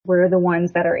We're the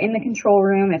ones that are in the control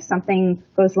room. If something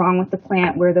goes wrong with the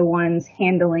plant, we're the ones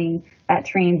handling that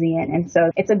transient. And so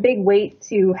it's a big weight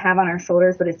to have on our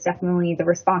shoulders, but it's definitely the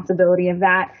responsibility of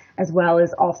that, as well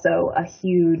as also a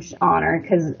huge honor,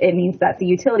 because it means that the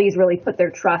utilities really put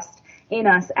their trust in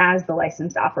us as the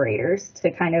licensed operators to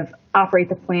kind of operate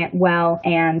the plant well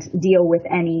and deal with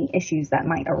any issues that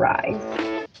might arise.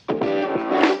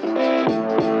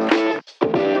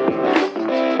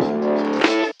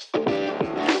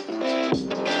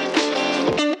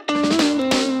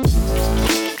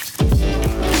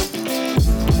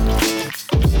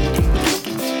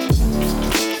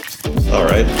 All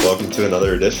right, welcome to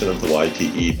another edition of the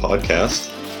YPE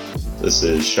podcast. This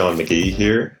is Sean McGee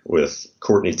here with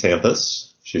Courtney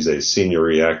Tampus. She's a senior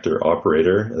reactor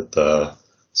operator at the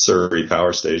Surrey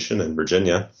Power Station in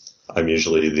Virginia. I'm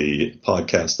usually the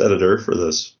podcast editor for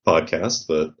this podcast,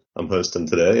 but I'm hosting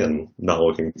today and not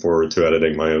looking forward to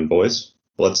editing my own voice.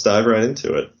 Let's dive right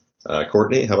into it.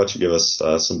 Courtney, how about you give us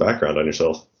some background on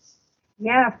yourself?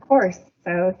 Yeah, of course.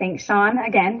 So thanks, Sean,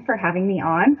 again for having me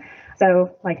on.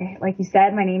 So like you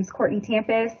said, my name's Courtney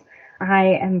Tampus.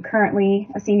 I am currently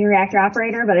a senior reactor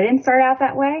operator, but I didn't start out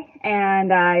that way.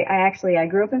 And I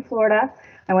grew up in Florida.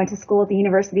 I went to school at the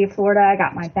University of Florida. I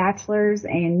got my bachelor's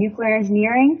in nuclear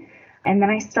engineering. And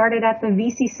then I started at the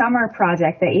VC Summer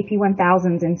project, the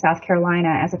AP1000s in South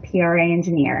Carolina as a PRA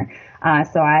engineer.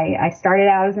 So I started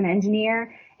out as an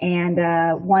engineer. And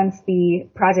once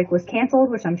the project was canceled,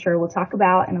 which I'm sure we'll talk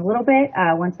about in a little bit,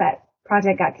 once that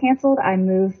project got canceled, I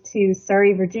moved to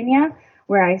Surrey, Virginia,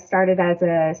 where I started as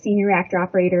a senior reactor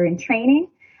operator in training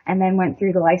and then went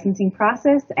through the licensing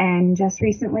process and just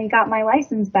recently got my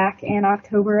license back in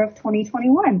October of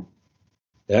 2021.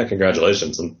 Yeah,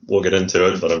 congratulations. And we'll get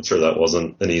into it, but I'm sure that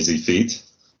wasn't an easy feat.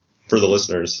 For the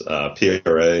listeners,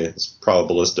 PRA is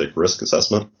probabilistic risk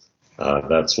assessment.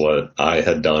 That's what I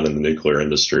had done in the nuclear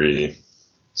industry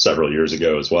several years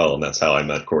ago as well, and that's how I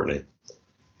met Courtney.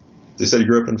 You said you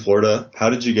grew up in Florida. How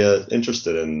did you get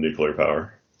interested in nuclear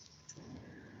power?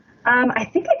 I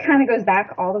think it kind of goes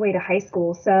back all the way to high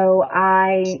school. So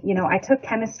I took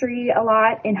chemistry a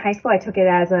lot in high school. I took it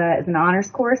as an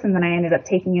honors course, and then I ended up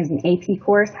taking it as an AP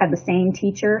course, had the same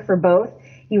teacher for both.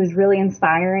 He was really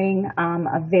inspiring,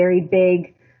 a very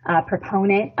big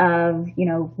proponent of,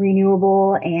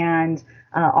 renewable and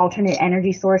alternate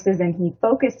energy sources, and he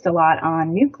focused a lot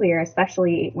on nuclear,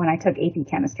 especially when I took AP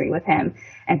chemistry with him.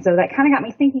 And so that kind of got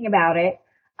me thinking about it.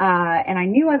 And I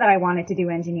knew that I wanted to do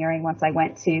engineering once I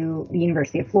went to the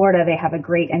University of Florida. They have a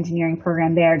great engineering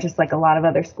program there, just like a lot of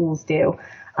other schools do.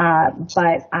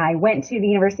 But I went to the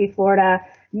University of Florida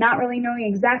not really knowing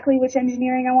exactly which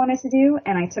engineering I wanted to do.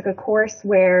 And I took a course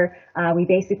where we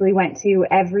basically went to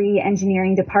every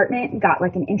engineering department, got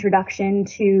like an introduction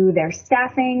to their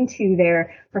staffing, to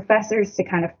their professors, to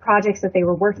kind of projects that they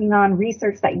were working on,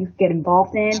 research that you could get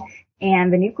involved in.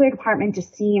 And the nuclear department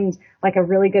just seemed like a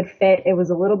really good fit. It was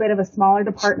a little bit of a smaller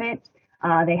department.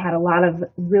 They had a lot of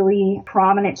really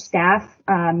prominent staff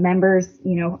members.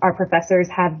 Our professors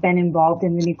have been involved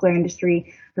in the nuclear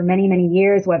industry for many, many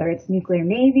years, whether it's nuclear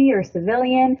Navy or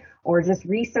civilian or just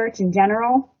research in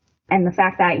general. And the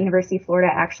fact that University of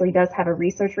Florida actually does have a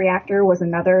research reactor was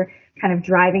another kind of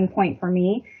driving point for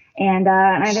me. And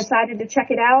I decided to check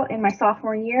it out in my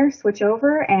sophomore year, switch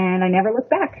over, and I never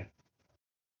looked back.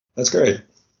 That's great.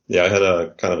 Yeah, I had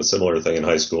a kind of a similar thing in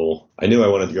high school. I knew I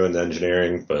wanted to go into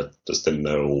engineering, but just didn't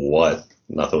know what.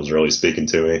 Nothing was really speaking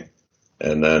to me.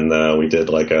 And then we did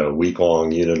like a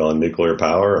week-long unit on nuclear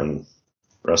power, and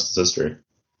the rest is history.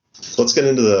 So let's get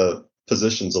into the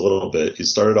positions a little bit. You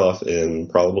started off in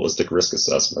probabilistic risk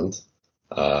assessment.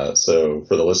 So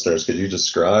for the listeners, could you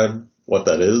describe what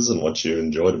that is and what you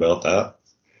enjoyed about that?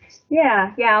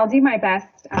 Yeah, I'll do my best.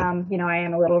 I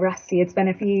am a little rusty. It's been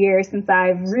a few years since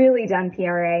I've really done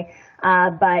PRA.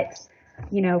 But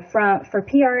for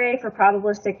PRA, for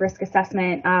probabilistic risk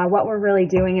assessment, what we're really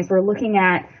doing is we're looking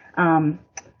at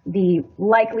the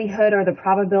likelihood or the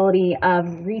probability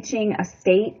of reaching a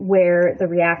state where the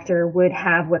reactor would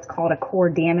have what's called a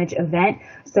core damage event.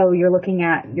 So you're looking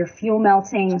at your fuel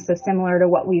melting, so similar to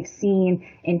what we've seen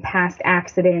in past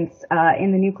accidents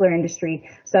in the nuclear industry.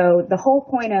 So the whole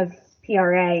point of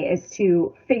PRA is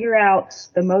to figure out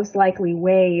the most likely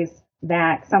ways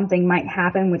that something might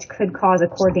happen which could cause a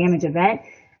core damage event,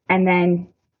 and then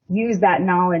use that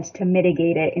knowledge to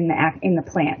mitigate it in the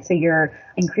plant. So you're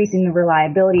increasing the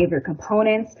reliability of your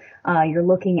components. You're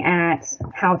looking at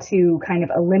how to kind of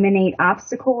eliminate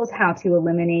obstacles, how to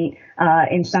eliminate,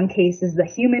 in some cases, the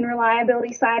human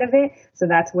reliability side of it. So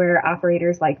that's where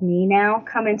operators like me now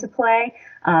come into play.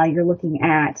 You're looking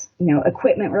at,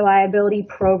 equipment reliability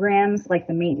programs like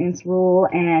the maintenance rule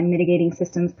and mitigating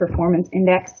systems performance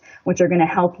index, which are going to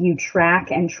help you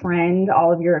track and trend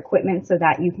all of your equipment so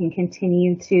that you can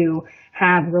continue to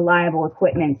have reliable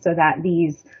equipment, so that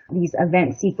these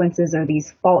event sequences or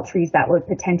these fault trees that would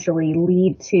potentially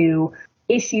lead to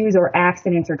issues or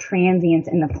accidents or transients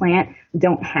in the plant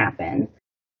don't happen.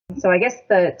 So I guess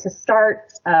to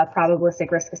start a probabilistic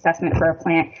risk assessment for a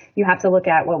plant, you have to look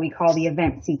at what we call the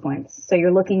event sequence. So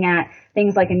you're looking at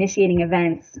things like initiating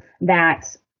events that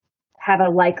have a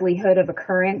likelihood of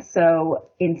occurrence.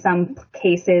 So in some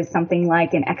cases, something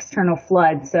like an external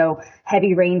flood, so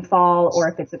heavy rainfall, or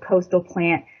if it's a coastal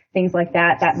plant, things like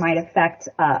that might affect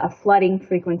a flooding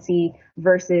frequency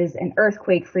versus an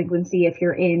earthquake frequency if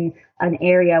you're in an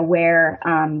area where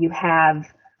you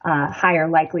have higher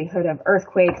likelihood of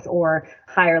earthquakes or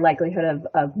higher likelihood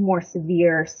of more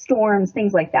severe storms,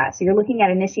 things like that. So you're looking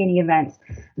at initiating events.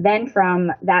 Then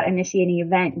from that initiating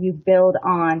event, you build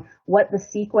on what the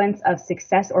sequence of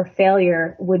success or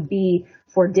failure would be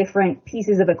for different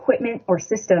pieces of equipment or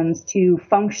systems to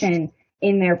function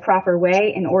in their proper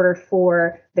way in order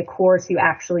for the core to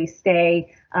actually stay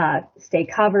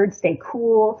covered, stay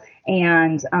cool,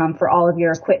 and for all of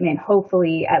your equipment,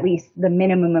 hopefully at least the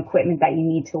minimum equipment that you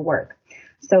need to work.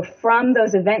 So from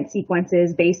those event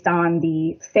sequences, based on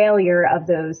the failure of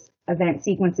those event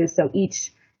sequences, so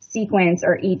each sequence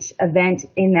or each event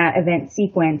in that event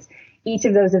sequence, each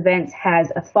of those events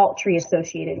has a fault tree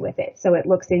associated with it. So it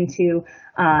looks into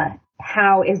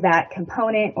how is that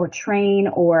component or train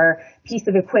or piece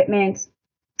of equipment,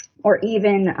 or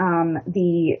even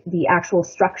the actual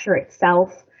structure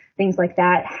itself, things like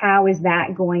that, how is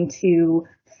that going to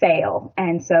fail?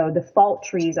 And so the fault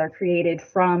trees are created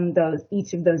from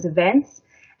each of those events,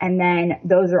 and then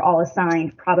those are all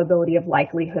assigned probability of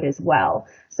likelihood as well.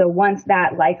 So once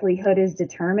that likelihood is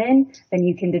determined, then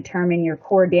you can determine your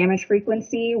core damage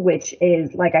frequency, which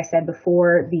is, like I said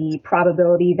before, the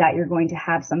probability that you're going to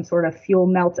have some sort of fuel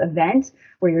melt event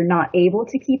where you're not able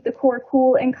to keep the core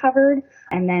cool and covered.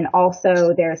 And then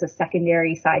also there's a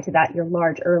secondary side to that, your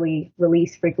large early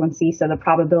release frequency. So the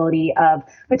probability of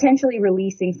potentially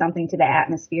releasing something to the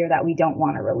atmosphere that we don't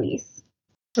want to release.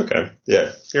 Okay.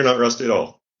 Yeah. You're not rusty at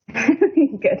all.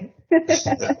 Good.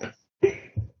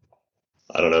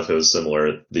 I don't know if it was similar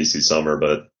at VC Summer,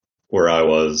 but where I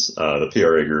was, the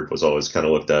PRA group was always kind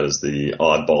of looked at as the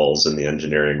oddballs in the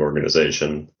engineering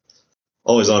organization.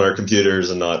 Always on our computers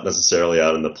and not necessarily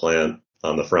out in the plant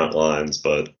on the front lines,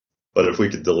 but if we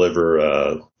could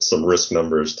deliver some risk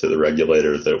numbers to the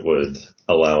regulator that would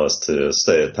allow us to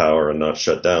stay at power and not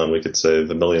shut down, we could save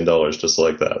 $1 million just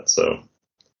like that. So.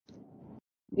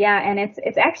 Yeah, and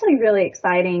it's actually really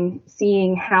exciting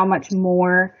seeing how much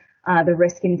more the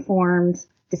risk-informed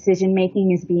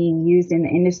decision-making is being used in the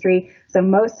industry. So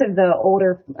most of the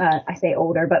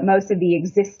most of the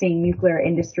existing nuclear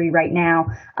industry right now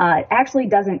actually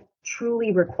doesn't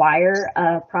truly require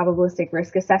a probabilistic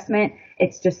risk assessment.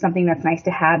 It's just something that's nice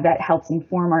to have that helps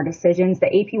inform our decisions. The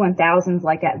AP1000s,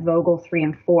 like at Vogtle 3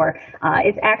 and 4,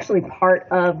 it's actually part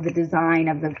of the design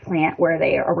of the plant where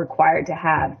they are required to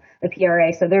have the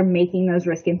PRA. So they're making those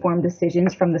risk-informed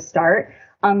decisions from the start,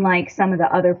 unlike some of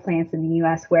the other plants in the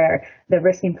U.S. where the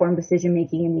risk-informed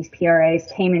decision-making in these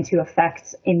PRAs came into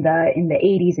effect in the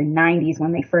 80s and 90s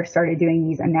when they first started doing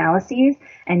these analyses,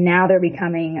 and now they're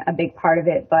becoming a big part of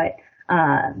it. But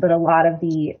a lot of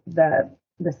the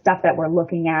stuff that we're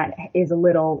looking at is a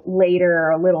little later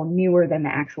or a little newer than the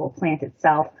actual plant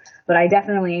itself. But I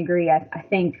definitely agree. I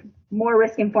think more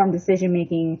risk-informed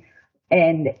decision-making,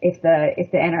 and if the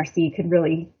NRC could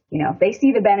really, they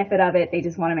see the benefit of it. They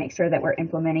just want to make sure that we're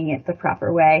implementing it the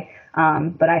proper way.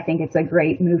 But I think it's a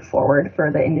great move forward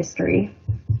for the industry.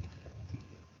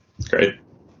 Great.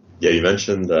 Yeah, you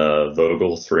mentioned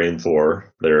Vogtle 3 and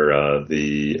 4. They're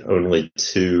the only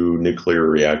 2 nuclear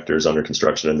reactors under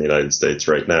construction in the United States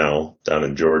right now, down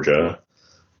in Georgia.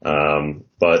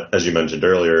 But as you mentioned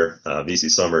earlier, VC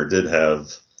Summer did have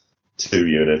 2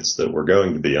 units that were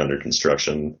going to be under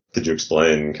construction. Could you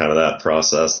explain kind of that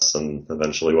process and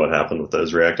eventually what happened with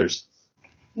those reactors?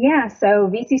 Yeah,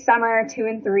 so VC Summer 2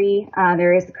 and 3,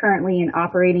 there is currently an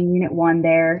operating Unit 1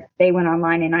 there. They went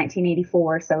online in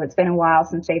 1984, so it's been a while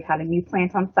since they've had a new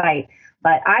plant on site.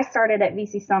 But I started at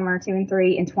VC Summer 2 and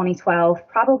 3 in 2012,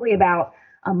 probably about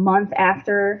a month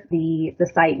after the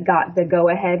site got the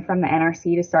go-ahead from the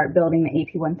NRC to start building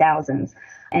the AP1000s.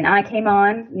 And I came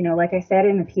on, like I said,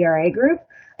 in the PRA group.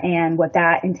 And what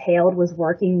that entailed was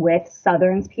working with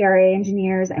Southern's PRA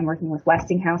engineers and working with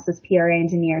Westinghouse's PRA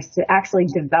engineers to actually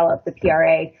develop the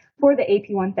PRA for the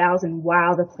AP1000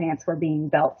 while the plants were being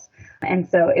built. And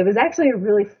so it was actually a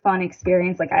really fun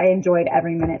experience. Like, I enjoyed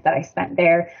every minute that I spent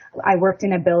there. I worked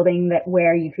in a building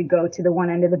where you could go to the one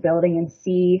end of the building and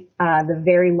see the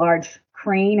very large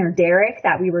crane or derrick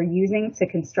that we were using to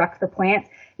construct the plant.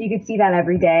 You could see that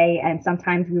every day, and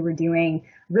sometimes we were doing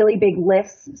really big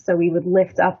lifts, so we would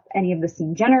lift up any of the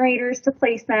steam generators to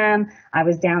place them. I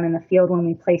was down in the field when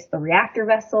we placed the reactor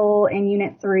vessel in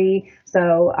Unit 3,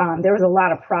 so there was a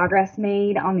lot of progress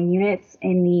made on the units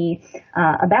in the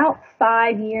about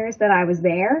 5 years that I was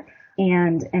there,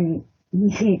 and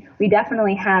we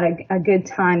definitely had a good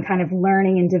time kind of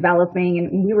learning and developing,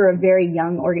 and we were a very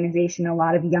young organization. A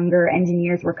lot of younger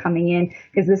engineers were coming in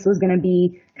because this was going to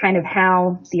be kind of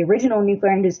how the original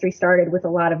nuclear industry started, with a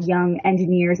lot of young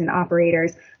engineers and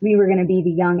operators. We were going to be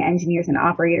the young engineers and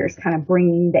operators kind of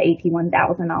bringing the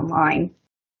AP1000 online.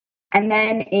 And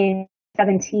then in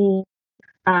 17,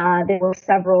 there were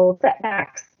several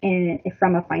setbacks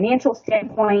from a financial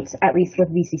standpoint, at least with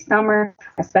VC Summer,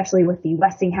 especially with the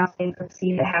Westinghouse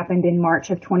bankruptcy that happened in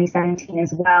March of 2017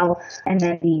 as well. And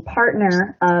then the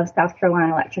partner of South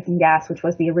Carolina Electric and Gas, which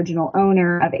was the original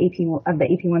owner of the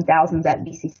AP1000s at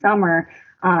VC Summer,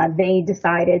 they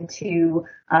decided to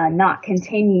not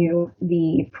continue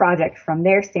the project from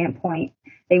their standpoint.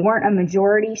 They weren't a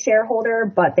majority shareholder,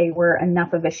 but they were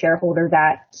enough of a shareholder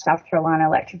that South Carolina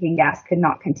Electric and Gas could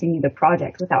not continue the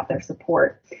project without their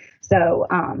support. So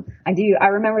I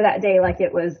remember that day like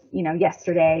it was,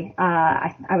 yesterday.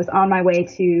 I was on my way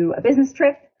to a business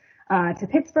trip to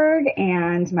Pittsburgh,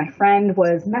 and my friend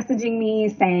was messaging me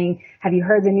saying, "Have you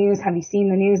heard the news? Have you seen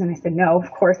the news?" And I said, "No, of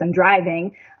course, I'm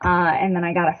driving." And then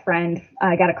I got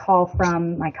a call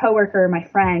from my coworker, my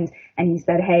friend, and he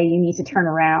said, "Hey, you need to turn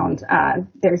around.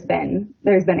 There's been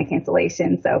a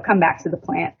cancellation, so come back to the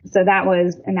plant." So that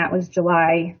was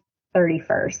July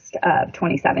 31st of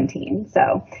 2017.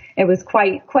 So it was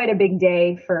quite a big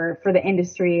day for the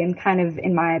industry, and kind of,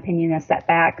 in my opinion, a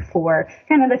setback for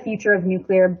kind of the future of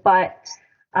nuclear. But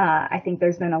I think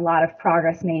there's been a lot of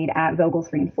progress made at Vogtle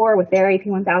 3 and 4 with their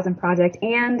AP1000 project,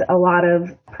 and a lot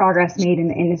of progress made in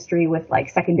the industry with like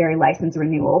secondary license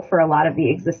renewal for a lot of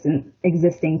the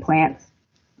existing plants.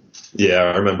 Yeah,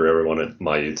 I remember everyone at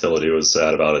my utility was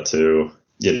sad about it too.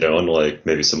 Unlike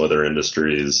maybe some other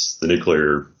industries, the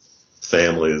nuclear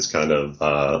family is kind of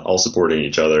all supporting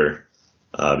each other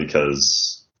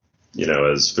because,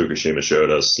 as Fukushima showed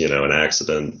us, an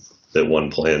accident at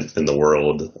one plant in the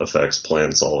world affects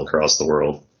plants all across the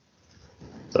world.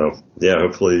 So, yeah,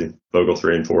 hopefully Vogtle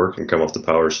 3 and 4 can come up to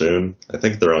power soon. I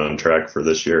think they're on track for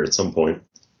this year at some point.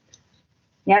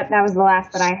 Yep, that was the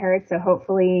last that I heard. So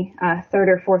hopefully third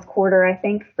or fourth quarter, I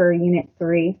think, for Unit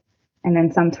 3, and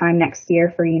then sometime next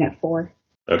year for Unit 4.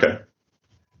 Okay.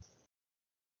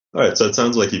 All right, so it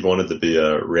sounds like you've wanted to be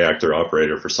a reactor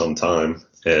operator for some time,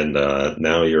 and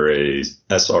now you're a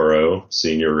SRO,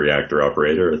 senior reactor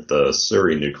operator at the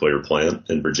Surry Nuclear Plant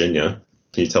in Virginia.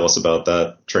 Can you tell us about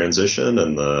that transition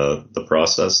and the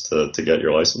process to get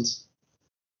your license?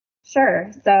 Sure.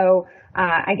 So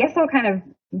I guess I'll kind of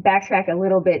backtrack a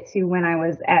little bit to when I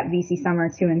was at VC Summer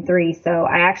 2 and 3. So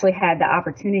I actually had the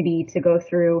opportunity to go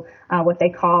through what they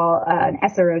call an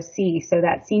SROC, so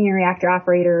that Senior Reactor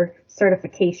Operator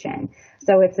certification.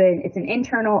 So it's an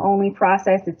internal only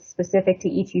process. It's specific to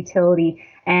each utility,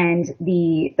 and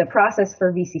the process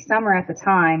for VC Summer at the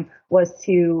time was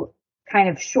to kind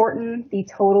of shorten the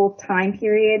total time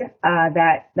period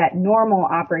that normal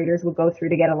operators would go through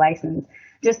to get a license,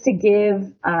 just to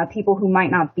give people who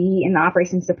might not be in the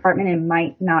operations department and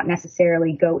might not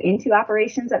necessarily go into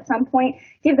operations at some point,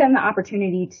 give them the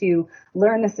opportunity to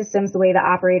learn the systems the way the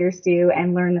operators do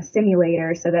and learn the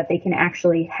simulator so that they can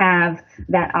actually have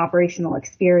that operational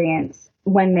experience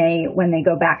when they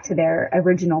go back to their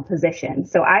original position.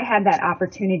 So I had that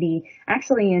opportunity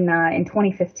actually in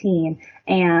 2015,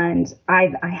 and I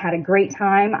had a great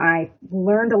time. I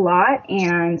learned a lot,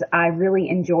 and I really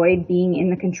enjoyed being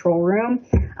in the control room,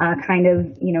 kind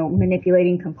of,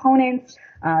 manipulating components,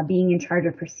 being in charge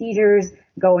of procedures,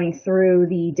 going through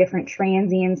the different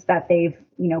transients that they've,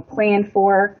 planned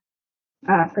for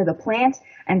the plant.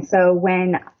 And so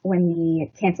when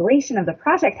the cancellation of the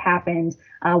project happened,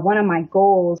 one of my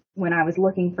goals when I was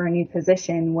looking for a new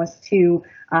position was to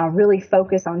really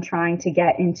focus on trying to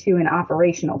get into an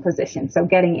operational position, so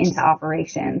getting into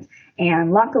operations.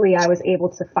 And luckily, I was able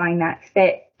to find that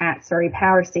fit at Surry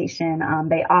Power Station.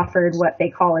 They offered what they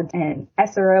call an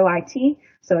SRO IT,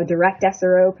 So a direct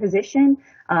SRO position,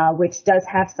 which does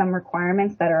have some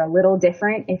requirements that are a little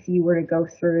different if you were to go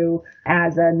through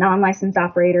as a non-licensed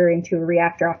operator into a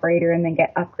reactor operator and then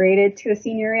get upgraded to a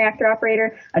senior reactor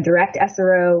operator. A direct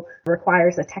SRO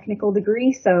requires a technical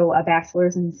degree, so a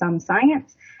bachelor's in some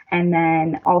science. And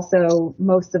then also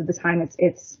most of the time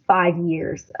it's 5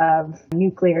 years of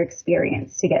nuclear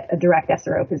experience to get a direct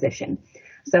SRO position.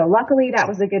 So luckily that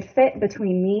was a good fit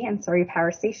between me and Surrey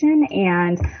Power Station,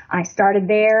 and I started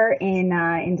there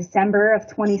in December of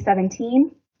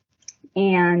 2017,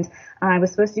 and I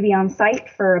was supposed to be on site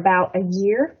for about a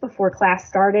year before class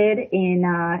started in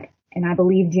I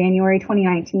believe January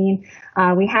 2019.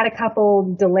 We had a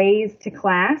couple delays to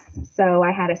class, so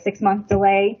I had a 6-month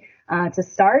delay to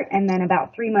start. And then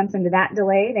about 3 months into that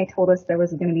delay, they told us there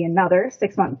was going to be another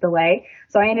 6-month delay.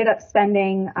 So I ended up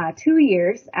spending 2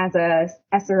 years as a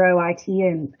SRO IT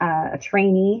and a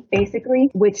trainee, basically,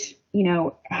 which, you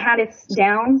know, had its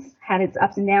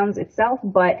ups and downs itself,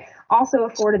 but also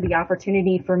afforded the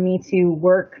opportunity for me to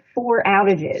work 4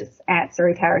 outages at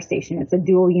Surrey Power Station. It's a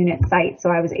dual unit site, so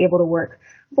I was able to work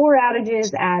 4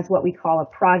 outages as what we call a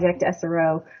project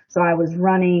SRO. So I was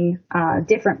running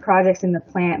different projects in the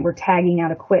plant. We're tagging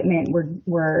out equipment.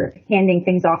 We're handing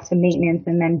things off to maintenance,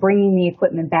 and then bringing the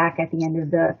equipment back at the end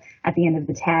of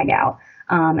the tag out.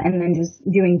 And then just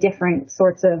doing different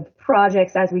sorts of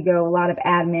projects as we go. A lot of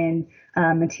admin,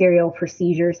 material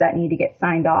procedures that need to get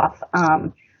signed off.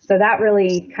 So that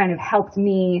really kind of helped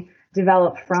me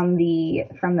develop from the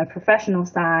professional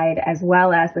side as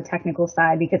well as the technical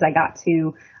side, because I got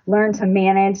to learn to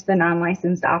manage the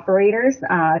non-licensed operators,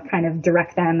 kind of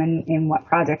direct them in what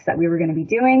projects that we were going to be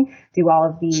doing, do all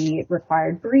of the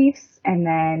required briefs, and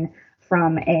then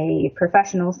from a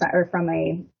professional side or from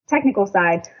a technical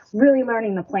side, really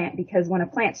learning the plant, because when a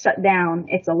plant's shut down,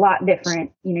 it's a lot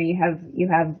different. You know, you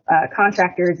have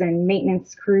contractors and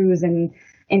maintenance crews and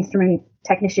instrument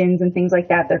technicians and things like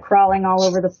that. They're crawling all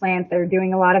over the plant. They're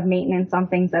doing a lot of maintenance on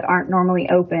things that aren't normally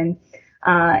open,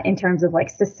 in terms of like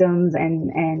systems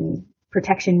and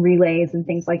protection relays and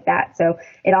things like that. So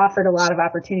it offered a lot of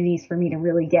opportunities for me to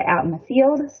really get out in the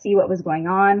field, see what was going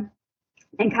on,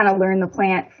 and kind of learn the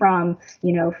plant from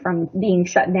being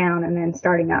shut down and then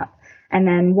starting up. And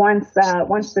then once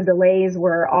the delays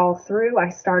were all through, I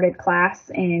started class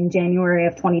in January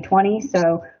of 2020.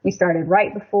 So we started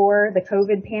right before the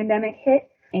COVID pandemic hit,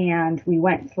 and we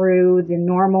went through the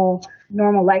normal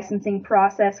licensing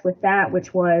process with that,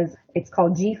 which was, it's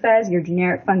called GFES, your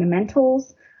generic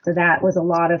fundamentals. So that was a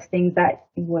lot of things that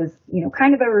was,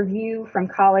 kind of a review from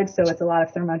college. So it's a lot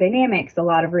of thermodynamics, a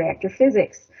lot of reactor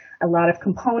physics, a lot of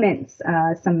components,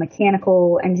 some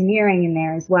mechanical engineering in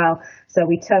there as well. So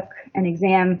we took an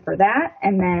exam for that,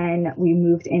 and then we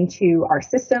moved into our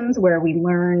systems, where we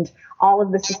learned all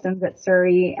of the systems at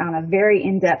Surrey on a very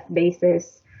in-depth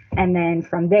basis. And then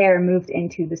from there moved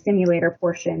into the simulator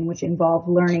portion, which involved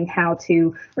learning how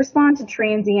to respond to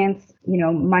transients.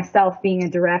 Myself being a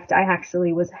direct, I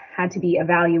actually had to be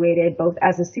evaluated both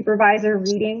as a supervisor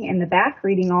reading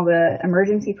all the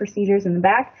emergency procedures in the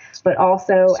back, but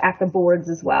also at the boards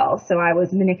as well. So I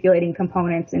was manipulating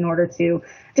components in order to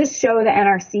just show the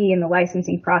NRC and the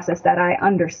licensing process that I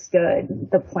understood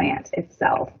the plant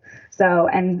itself. So,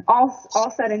 and all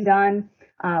said and done,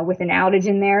 with an outage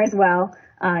in there as well.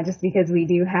 Just because we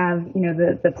do have,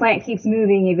 the plant keeps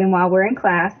moving even while we're in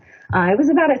class. It was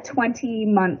about a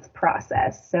 20-month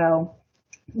process. So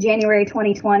January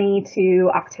 2020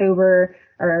 to October,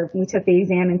 or we took the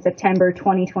exam in September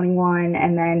 2021,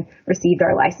 and then received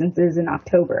our licenses in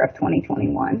October of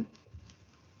 2021.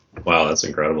 Wow, that's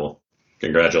incredible.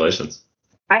 Congratulations.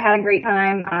 I had a great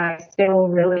time. I still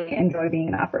really enjoy being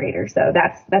an operator. So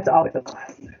that's always a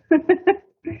plus.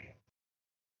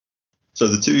 So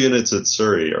the 2 units at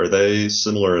Surrey, are they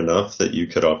similar enough that you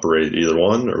could operate either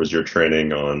one, or was your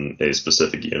training on a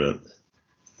specific unit?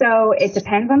 So it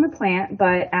depends on the plant,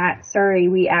 but at Surrey,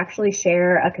 we actually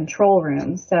share a control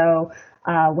room. So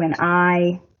when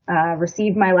I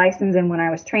received my license and when I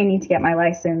was training to get my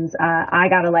license, I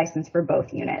got a license for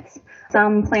both units.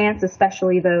 Some plants,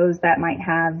 especially those that might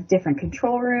have different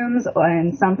control rooms,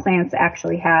 and some plants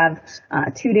actually have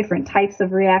 2 different types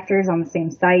of reactors on the same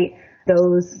site,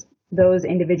 those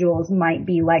individuals might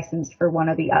be licensed for one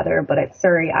or the other, but at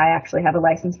Surrey, I actually have a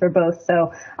license for both.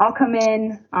 So I'll come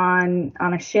in on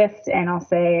a shift and I'll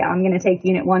say, I'm going to take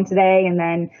unit 1 today, and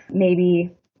then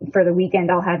maybe for the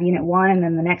weekend I'll have unit 1, and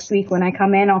then the next week when I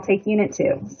come in, I'll take unit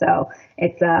 2. So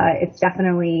it's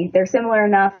definitely, they're similar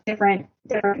enough, different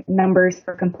numbers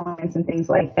for components and things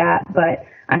like that, but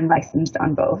I'm licensed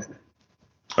on both.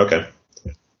 Okay.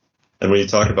 And when you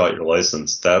talk about your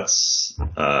license, that's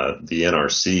the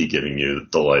NRC giving you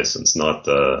the license, not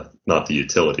the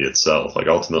utility itself. Like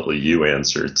ultimately, you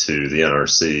answer to the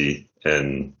NRC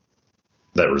and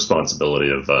that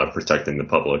responsibility of protecting the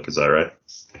public. Is that right?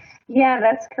 Yeah,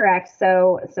 that's correct.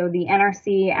 So the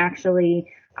NRC actually,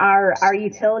 our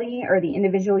utility or the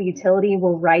individual utility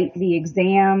will write the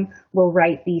exam, will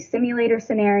write the simulator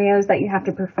scenarios that you have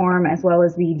to perform, as well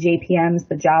as the JPMs,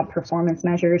 the job performance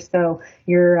measures. So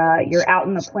you're out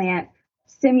in the plant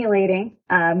simulating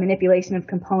manipulation of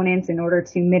components in order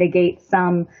to mitigate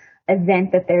some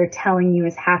event that they're telling you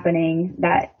is happening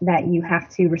that you have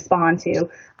to respond to,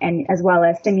 and as well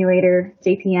as simulator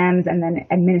JPMs and then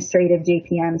administrative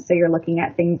JPMs. So you're looking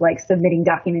at things like submitting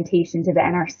documentation to the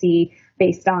NRC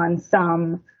based on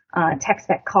some tech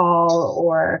spec call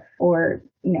or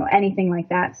anything like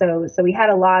that. So we had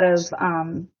a lot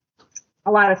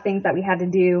of things that we had to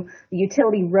do. The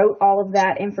utility wrote all of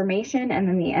that information, and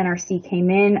then the NRC came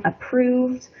in,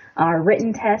 approved our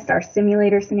written test, our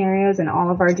simulator scenarios, and all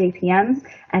of our JPMs.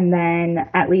 And then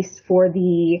at least for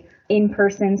the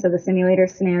in-person, so the simulator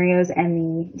scenarios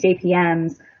and the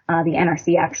JPMs, the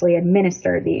NRC actually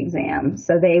administered the exam.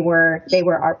 So they were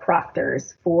our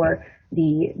proctors for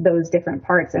those different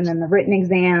parts. And then the written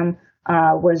exam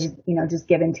was just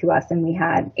given to us, and we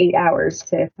had 8 hours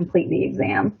to complete the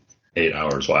exam. 8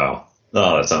 hours. Wow.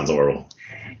 Oh, that sounds horrible.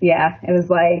 Yeah,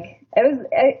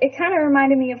 it kind of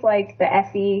reminded me of like the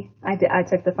FE. I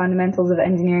took the fundamentals of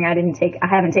engineering. I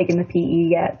haven't taken the PE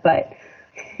yet, but.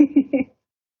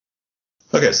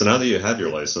 Okay. So now that you have your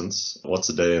license, what's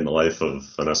a day in the life of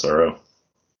an SRO?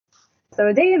 So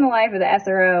a day in the life of the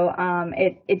SRO,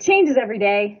 it changes every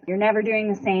day. You're never doing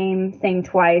the same thing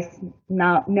twice.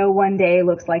 No one day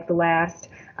looks like the last.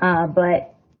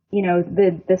 But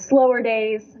the slower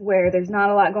days where there's not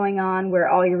a lot going on, where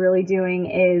all you're really doing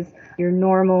is your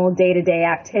normal day-to-day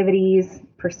activities,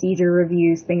 procedure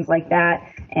reviews, things like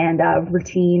that, and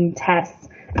routine tests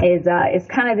is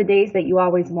kind of the days that you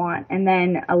always want. And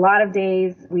then a lot of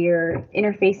days we're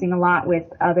interfacing a lot with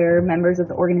other members of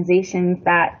the organizations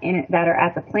that are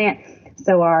at the plant.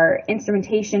 So our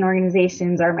instrumentation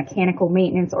organizations, our mechanical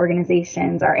maintenance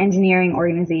organizations, our engineering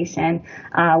organization,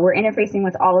 we're interfacing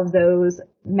with all of those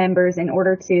members in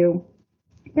order to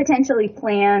potentially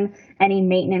plan any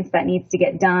maintenance that needs to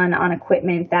get done on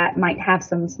equipment that might have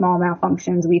some small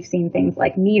malfunctions. We've seen things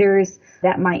like meters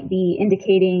that might be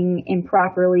indicating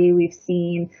improperly. We've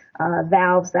seen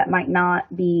valves that might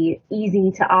not be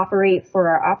easy to operate for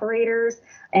our operators.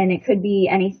 And it could be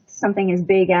something as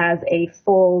big as a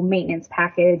full maintenance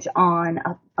package on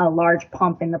a large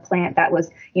pump in the plant that was,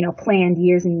 planned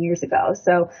years and years ago.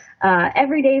 So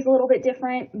every day is a little bit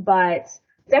different, but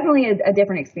definitely a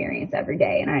different experience every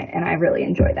day, and I really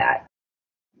enjoy that.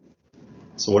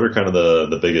 So what are kind of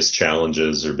the biggest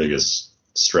challenges or biggest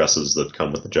stresses that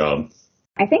come with the job?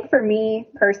 I think for me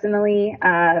personally,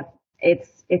 it's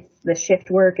the shift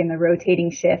work and the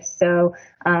rotating shifts. So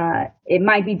it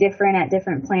might be different at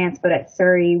different plants, but at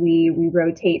Surrey we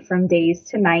rotate from days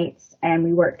to nights, and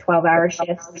we work 12-hour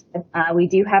shifts. We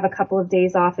do have a couple of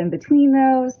days off in between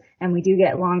those, and we do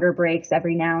get longer breaks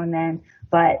every now and then.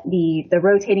 But the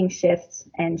rotating shifts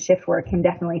and shift work can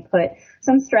definitely put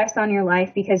some stress on your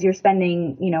life, because you're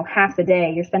spending, half the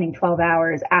day, you're spending 12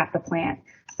 hours at the plant.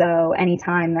 So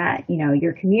anytime that,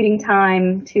 your commuting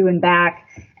time to and back,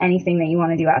 anything that you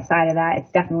want to do outside of that,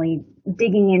 it's definitely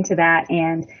digging into that.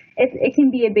 And it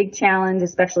can be a big challenge,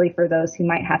 especially for those who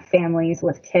might have families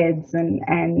with kids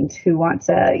and who want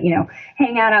to,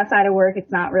 hang out outside of work.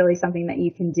 It's not really something that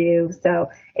you can do. So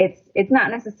it's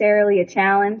not necessarily a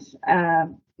challenge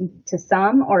to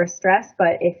some or a stress,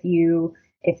 but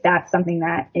if that's something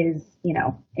that is,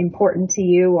 important to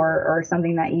you or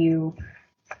something that you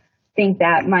think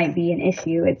that might be an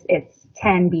issue, it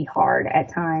can be hard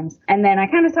at times. And then I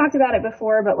kind of talked about it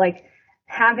before, but like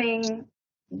having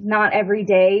not every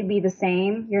day be the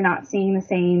same. You're not seeing the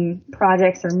same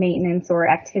projects or maintenance or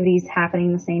activities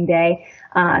happening the same day.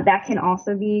 That can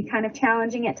also be kind of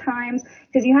challenging at times,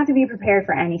 because you have to be prepared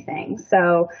for anything.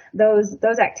 So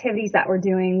those activities that we're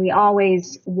doing, we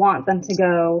always want them to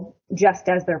go just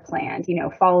as they're planned,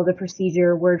 follow the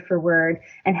procedure word for word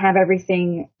and have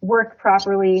everything work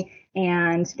properly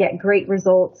and get great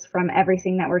results from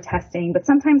everything that we're testing. But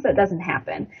sometimes that doesn't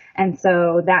happen. And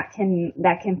so that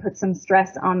can put some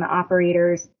stress on the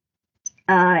operators,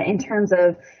 in terms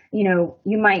of,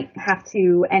 you might have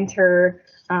to enter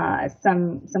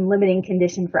some limiting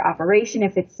condition for operation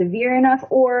if it's severe enough,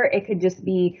 or it could just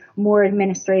be more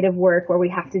administrative work where we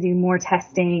have to do more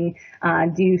testing,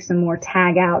 do some more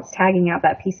tagging out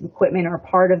that piece of equipment or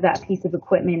part of that piece of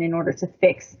equipment in order to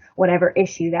fix whatever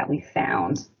issue that we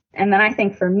found. And then I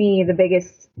think for me, the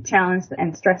biggest challenge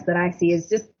and stress that I see is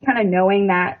just kind of knowing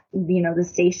that, the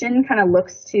station kind of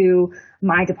looks to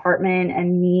my department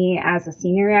and me as a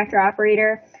senior reactor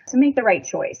operator to make the right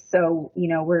choice. So,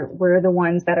 we're the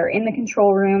ones that are in the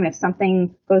control room. If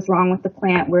something goes wrong with the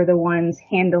plant, we're the ones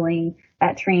handling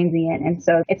that transient. And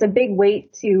so it's a big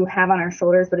weight to have on our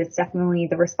shoulders, but it's definitely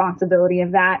the responsibility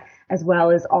of that, as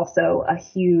well as also a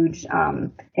huge,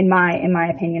 in my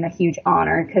opinion, a huge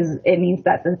honor, because it means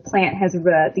that the plant has,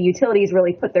 the utilities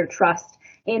really put their trust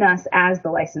in us as the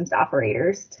licensed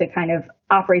operators to kind of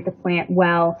operate the plant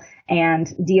well and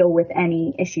deal with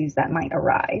any issues that might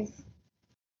arise.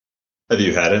 Have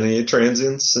you had any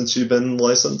transients since you've been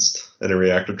licensed? Any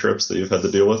reactor trips that you've had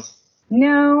to deal with?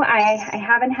 No, I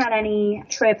haven't had any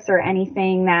trips or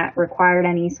anything that required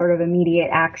any sort of immediate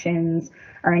actions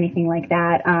or anything like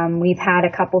that. We've had a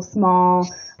couple small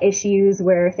issues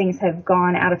where things have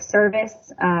gone out of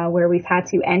service, where we've had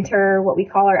to enter what we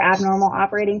call our abnormal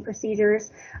operating procedures,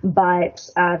 but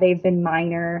they've been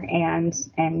minor and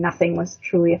nothing was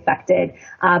truly affected.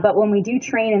 But when we do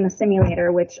train in the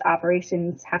simulator, which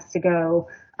operations has to go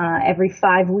every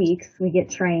 5 weeks, we get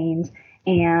trained.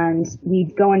 And we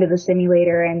go into the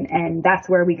simulator and that's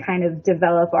where we kind of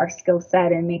develop our skill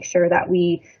set and make sure that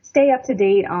we stay up to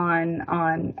date on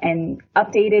and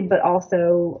updated, but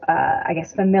also,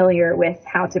 familiar with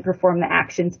how to perform the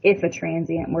actions if a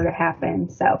transient were to happen.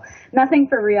 So nothing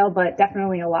for real, but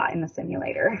definitely a lot in the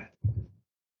simulator.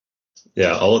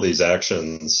 Yeah, all of these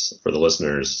actions for the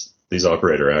listeners, these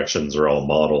operator actions are all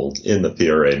modeled in the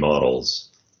PRA models.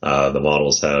 The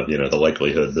models have, the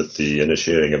likelihood that the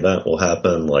initiating event will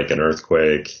happen, like an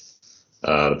earthquake,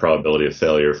 the probability of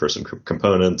failure for some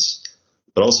components,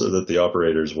 but also that the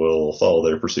operators will follow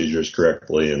their procedures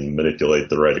correctly and manipulate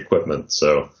the right equipment.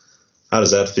 So how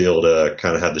does that feel to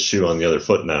kind of have the shoe on the other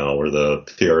foot now, where the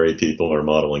PRA people are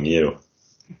modeling you?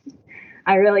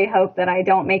 I really hope that I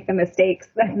don't make the mistakes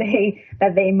that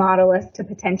they model us to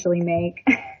potentially make.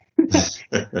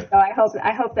 So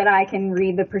I hope that I can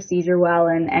read the procedure well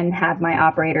and have my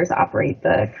operators operate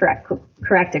the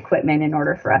correct equipment in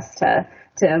order for us to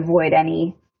avoid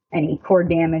any core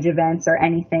damage events or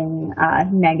anything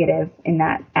negative in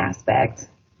that aspect.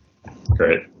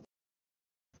 Great.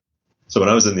 So when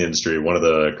I was in the industry, one of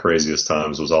the craziest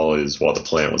times was always while the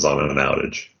plant was on an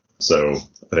outage. So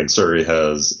I think Surrey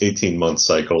has 18-month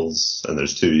cycles and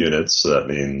there's 2 units. So that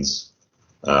means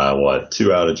 2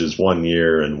 outages 1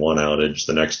 year and 1 outage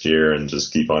the next year, and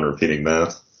just keep on repeating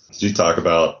that. Did you talk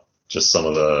about just some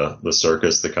of the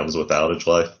circus that comes with outage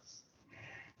life?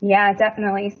 Yeah,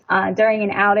 definitely. During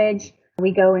an outage,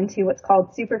 we go into what's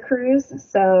called super crews.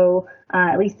 So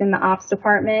at least in the ops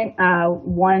department,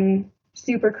 one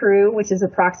super crew, which is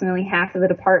approximately half of the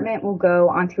department, will go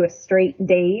onto a straight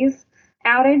days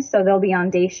outage. So they'll be on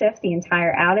day shift the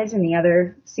entire outage, and the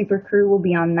other super crew will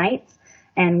be on nights.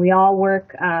 And we all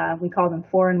work, we call them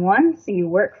 4 and 1. So you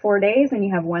work 4 days and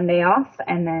you have 1 day off,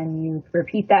 and then you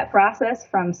repeat that process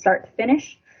from start to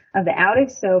finish of the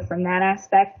outage. So from that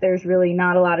aspect, there's really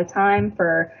not a lot of time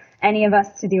for any of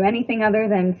us to do anything other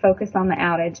than focus on the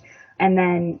outage. And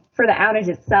then for the outage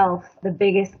itself, the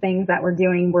biggest things that we're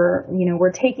doing,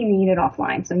 we're taking the unit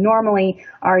offline. So normally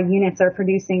our units are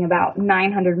producing about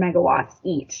 900 megawatts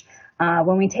each.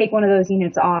 When we take one of those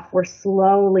units off, we're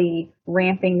slowly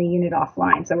ramping the unit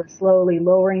offline. So we're slowly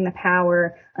lowering the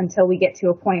power until we get to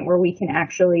a point where we can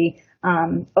actually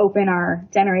open our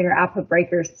generator output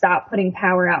breakers, stop putting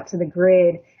power out to the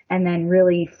grid, and then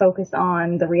really focus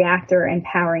on the reactor and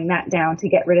powering that down to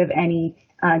get rid of any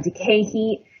decay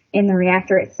heat in the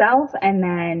reactor itself, and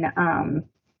then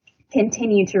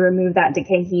continue to remove that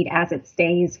decay heat as it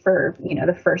stays for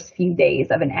the first few days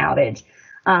of an outage.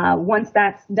 Once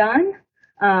that's done,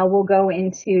 we'll go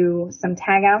into some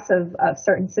tag outs of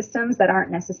certain systems that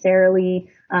aren't necessarily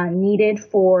needed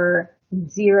for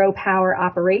zero power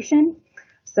operation.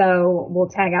 So we'll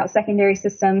tag out secondary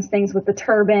systems, things with the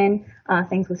turbine,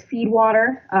 things with feed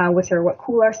water, which are what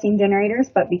cool our steam generators.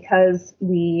 But because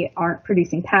we aren't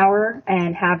producing power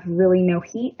and have really no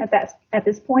heat at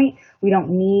this point, we don't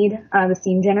need the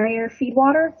steam generator feed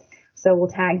water. So we'll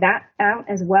tag that out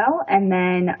as well. And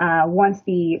then once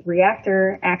the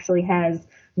reactor actually has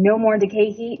no more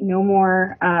decay heat, no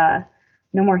more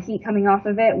heat coming off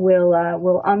of it,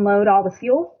 we'll unload all the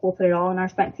fuel. We'll put it all in our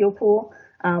spent fuel pool.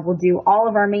 We'll do all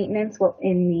of our maintenance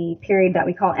in the period that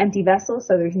we call empty vessel.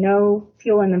 So there's no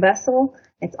fuel in the vessel.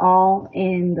 It's all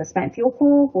in the spent fuel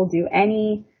pool. We'll do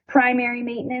any primary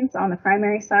maintenance on the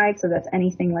primary side. So that's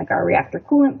anything like our reactor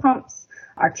coolant pumps,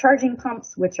 our charging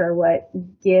pumps, which are what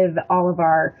give all of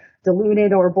our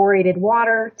diluted or borated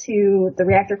water to the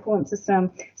reactor coolant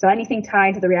system. So anything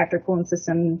tied to the reactor coolant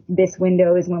system, this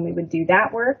window is when we would do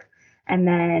that work. And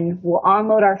then we'll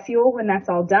unload our fuel when that's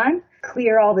all done,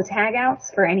 clear all the tag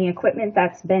outs for any equipment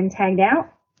that's been tagged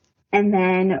out. And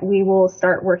then we will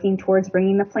start working towards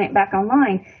bringing the plant back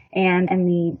online.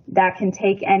 And that can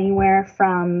take anywhere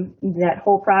from that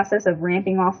whole process of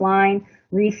ramping offline,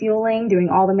 refueling, doing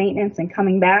all the maintenance and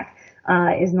coming back,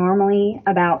 is normally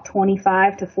about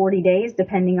 25 to 40 days,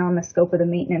 depending on the scope of the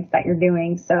maintenance that you're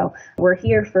doing. So we're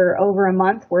here for over a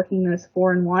month working those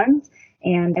 4-in-1s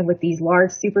and with these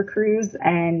large super crews,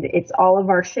 and it's all of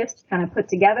our shifts kind of put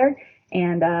together.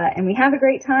 And we have a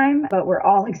great time, but we're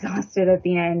all exhausted at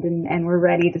the end, and we're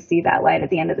ready to see that light at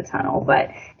the end of the tunnel.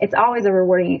 But it's always a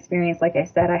rewarding experience. Like I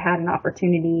said, I had an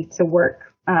opportunity to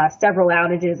work several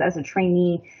outages as a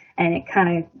trainee, and it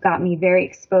kind of got me very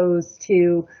exposed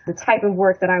to the type of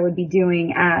work that I would be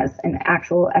doing as an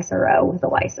actual SRO with a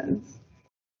license.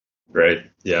 Great.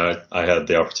 Yeah, I had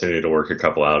the opportunity to work a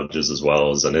couple outages as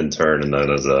well as an intern and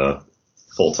then as a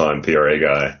full-time PRA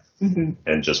guy. Mm-hmm.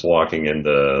 And just walking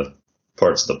into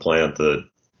parts of the plant that,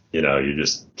 you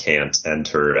just can't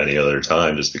enter any other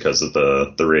time just because of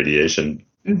the radiation.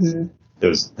 Mm-hmm. It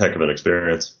was a heck of an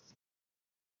experience.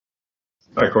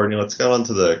 All right, Courtney, let's go on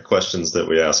to the questions that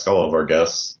we ask all of our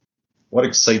guests. What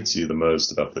excites you the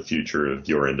most about the future of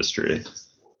your industry?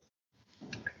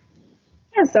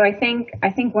 Yeah, so I think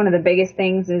one of the biggest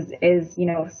things is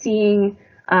seeing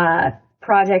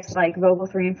projects like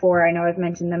Vogtle 3 and 4. I know I've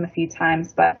mentioned them a few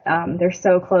times, but they're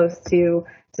so close to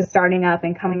starting up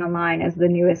and coming online as the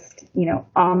newest,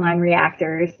 online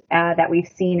reactors that we've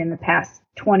seen in the past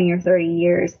 20 or 30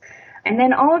 years. And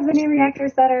then all of the new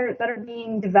reactors that are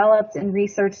being developed and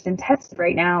researched and tested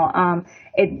right now.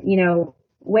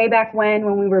 Way back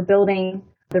when we were building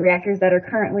the reactors that are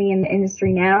currently in the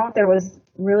industry now, there was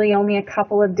really only a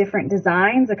couple of different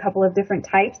designs, a couple of different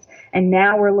types. And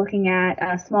now we're looking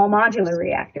at small modular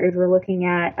reactors. We're looking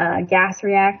at gas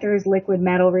reactors, liquid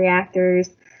metal reactors,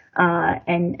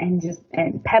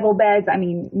 and pebble beds. I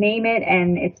mean, name it,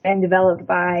 and it's been developed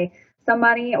by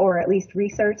somebody or at least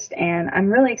researched. And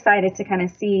I'm really excited to kind of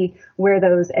see where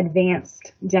those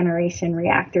advanced generation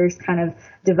reactors kind of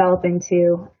develop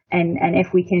into. And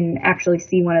if we can actually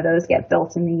see one of those get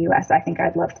built in the U.S., I think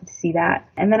I'd love to see that.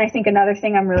 And then I think another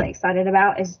thing I'm really excited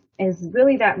about is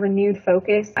really that renewed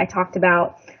focus. I talked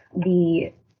about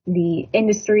the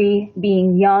industry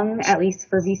being young, at least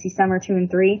for VC Summer 2 and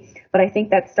 3, but I think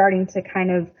that's starting to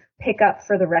kind of pick up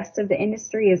for the rest of the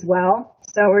industry as well.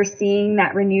 So we're seeing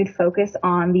that renewed focus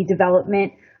on the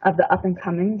development of the up and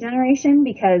coming generation,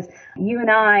 because you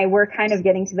and I, we're kind of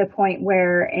getting to the point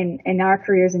where in our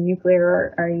careers in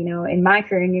nuclear or in my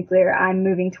career in nuclear, I'm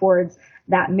moving towards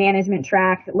that management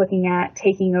track, looking at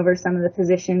taking over some of the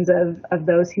positions of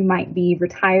those who might be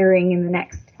retiring in the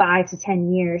next 5 to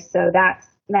 10 years. So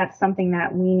that's something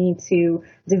that we need to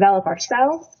develop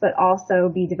ourselves, but also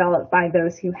be developed by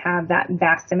those who have that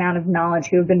vast amount of knowledge,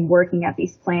 who have been working at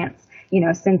these plants,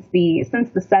 since the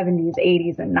 70s,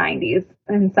 80s, and 90s,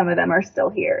 and some of them are still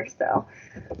here. So,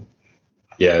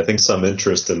 yeah, I think some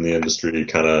interest in the industry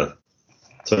kind of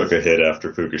took a hit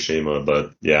after Fukushima,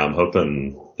 but yeah, I'm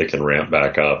hoping it can ramp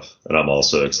back up. And I'm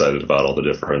also excited about all the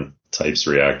different types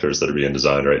of reactors that are being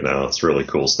designed right now. It's really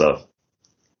cool stuff.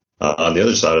 On the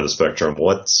other side of the spectrum,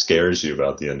 what scares you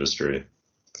about the industry?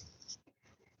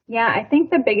 Yeah, I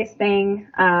think the biggest thing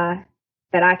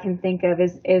that I can think of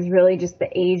is really just the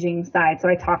aging side. So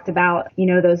I talked about,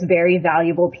 those very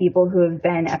valuable people who have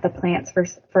been at the plants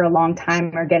for a long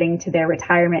time are getting to their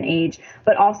retirement age,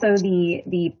 but also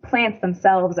the plants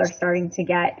themselves are starting to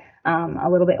get a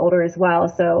little bit older as well.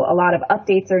 So a lot of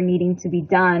updates are needing to be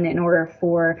done in order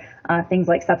for things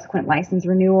like subsequent license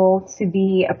renewal to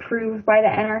be approved by the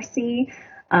NRC.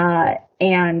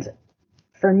 And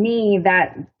for me,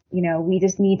 that we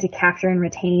just need to capture and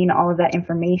retain all of that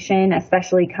information,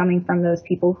 especially coming from those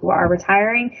people who are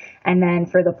retiring. And then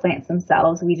for the plants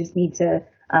themselves, we just need to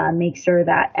make sure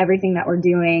that everything that we're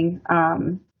doing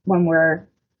when we're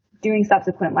doing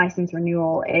subsequent license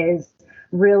renewal is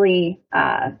really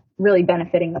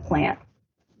benefiting the plant.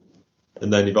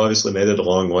 And then you've obviously made it a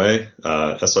long way.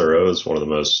 SRO is one of the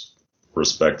most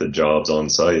respected jobs on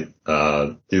site.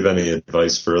 Do you have any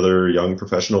advice for other young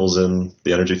professionals in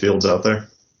the energy fields out there?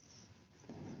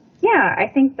 Yeah, I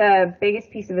think the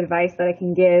biggest piece of advice that I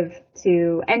can give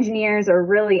to engineers or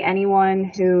really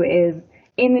anyone who is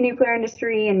in the nuclear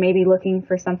industry and maybe looking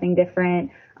for something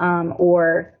different,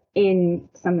 or in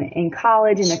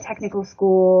college, in a technical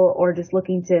school, or just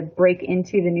looking to break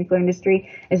into the nuclear industry,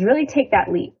 is really take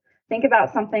that leap. Think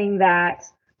about something that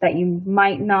you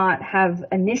might not have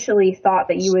initially thought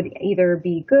that you would either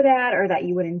be good at or that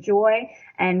you would enjoy,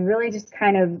 and really just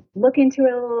kind of look into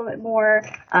it a little bit more,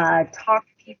 talk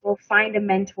to people, find a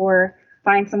mentor,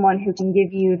 find someone who can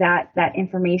give you that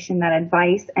information, that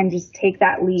advice, and just take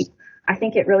that leap. I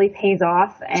think it really pays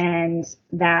off, and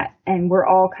we're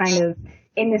all kind of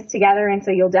in this together, and so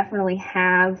you'll definitely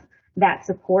have that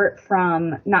support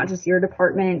from not just your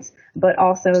department, but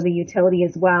also the utility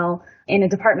as well. In a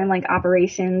department like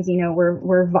operations,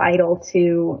 we're vital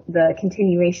to the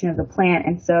continuation of the plant.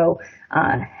 And so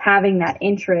having that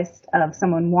interest of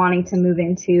someone wanting to move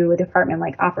into a department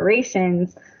like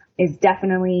operations is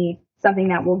definitely something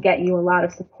that will get you a lot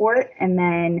of support. And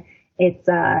then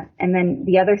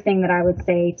the other thing that I would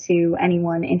say to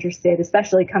anyone interested,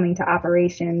 especially coming to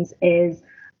operations, is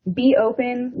be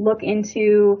open, look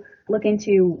into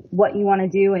what you want to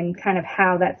do and kind of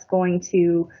how that's going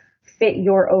to fit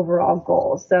your overall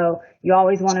goals. So you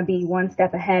always want to be one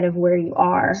step ahead of where you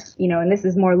are, and this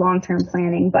is more long-term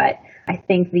planning, but I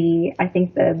think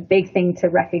the big thing to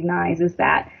recognize is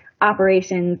that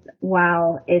operations,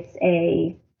 while it's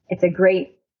a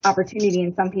great opportunity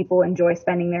and some people enjoy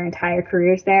spending their entire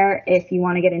careers there, if you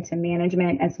want to get into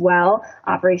management as well,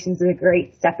 operations is a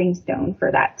great stepping stone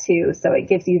for that too. So it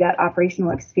gives you that operational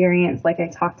experience like I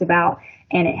talked about,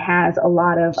 and it has a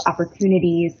lot of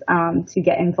opportunities to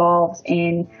get involved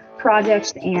in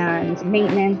projects and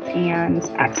maintenance and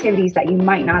activities that you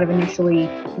might not have initially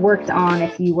worked on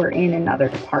if you were in another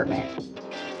department.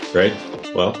 Great.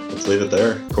 Well, let's leave it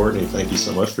there. Courtney, thank you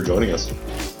so much for joining us.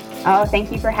 Oh,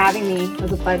 thank you for having me. It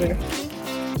was a pleasure.